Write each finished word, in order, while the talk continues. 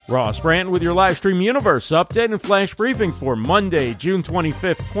Ross Brandt with your Livestream Universe update and flash briefing for Monday, June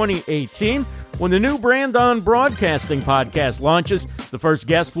 25th, 2018. When the new Brand on Broadcasting podcast launches, the first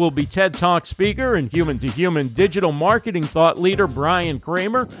guest will be TED Talk speaker and human-to-human digital marketing thought leader Brian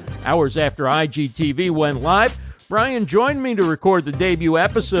Kramer. Hours after IGTV went live, Brian joined me to record the debut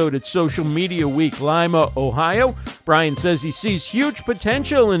episode at Social Media Week Lima, Ohio. Brian says he sees huge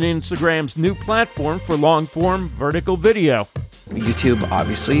potential in Instagram's new platform for long-form vertical video. YouTube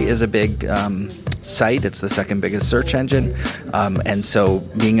obviously is a big site. It's the second biggest search engine. And so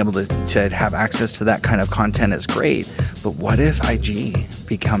being able to have access to that kind of content is great. But what if IG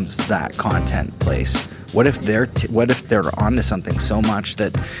becomes that content place? What if they're onto something so much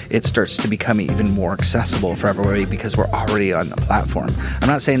that it starts to become even more accessible for everybody because we're already on the platform? I'm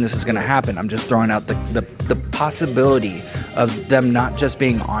not saying this is going to happen. I'm just throwing out the possibility of them not just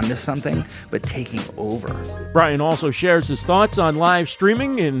being onto something, but taking over. Brian also shares his thoughts on live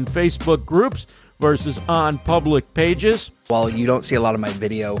streaming in Facebook groups versus on public pages. While you don't see a lot of my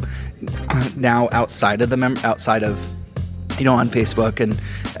video now outside of on Facebook and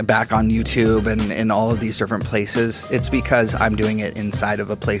back on YouTube and in all of these different places, it's because I'm doing it inside of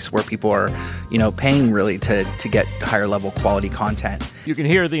a place where people are, paying really to get higher level quality content. You can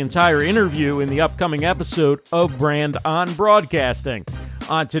hear the entire interview in the upcoming episode of Brand on Broadcasting.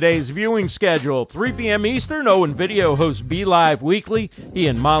 On today's viewing schedule, 3 p.m. Eastern, Owen Video hosts Be Live Weekly. He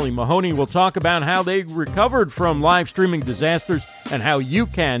and Molly Mahoney will talk about how they recovered from live streaming disasters and how you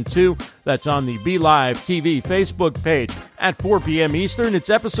can too. That's on the Be Live TV Facebook page. At 4 p.m. Eastern, it's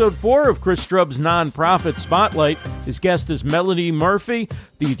episode 4 of Chris Strub's Nonprofit Spotlight. His guest is Melody Murphy,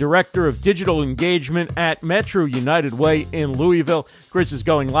 the Director of Digital Engagement at Metro United Way in Louisville. Chris is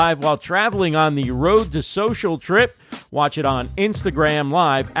going live while traveling on the Road to Social trip. Watch it on Instagram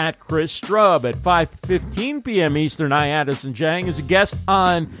Live at Chris Strub. At 5:15 p.m. Eastern, I, Addison Jang, is a guest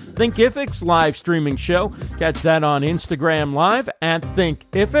on Thinkific's live streaming show. Catch that on Instagram Live at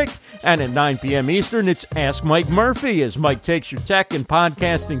Thinkific. And at 9 p.m. Eastern, it's Ask Mike Murphy as Mike takes your tech and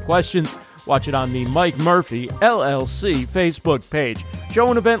podcasting questions. Watch it on the Mike Murphy LLC Facebook page. Show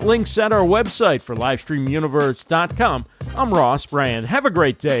and event links at our website for LivestreamUniverse.com. I'm Ross Brand. Have a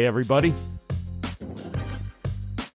great day, everybody.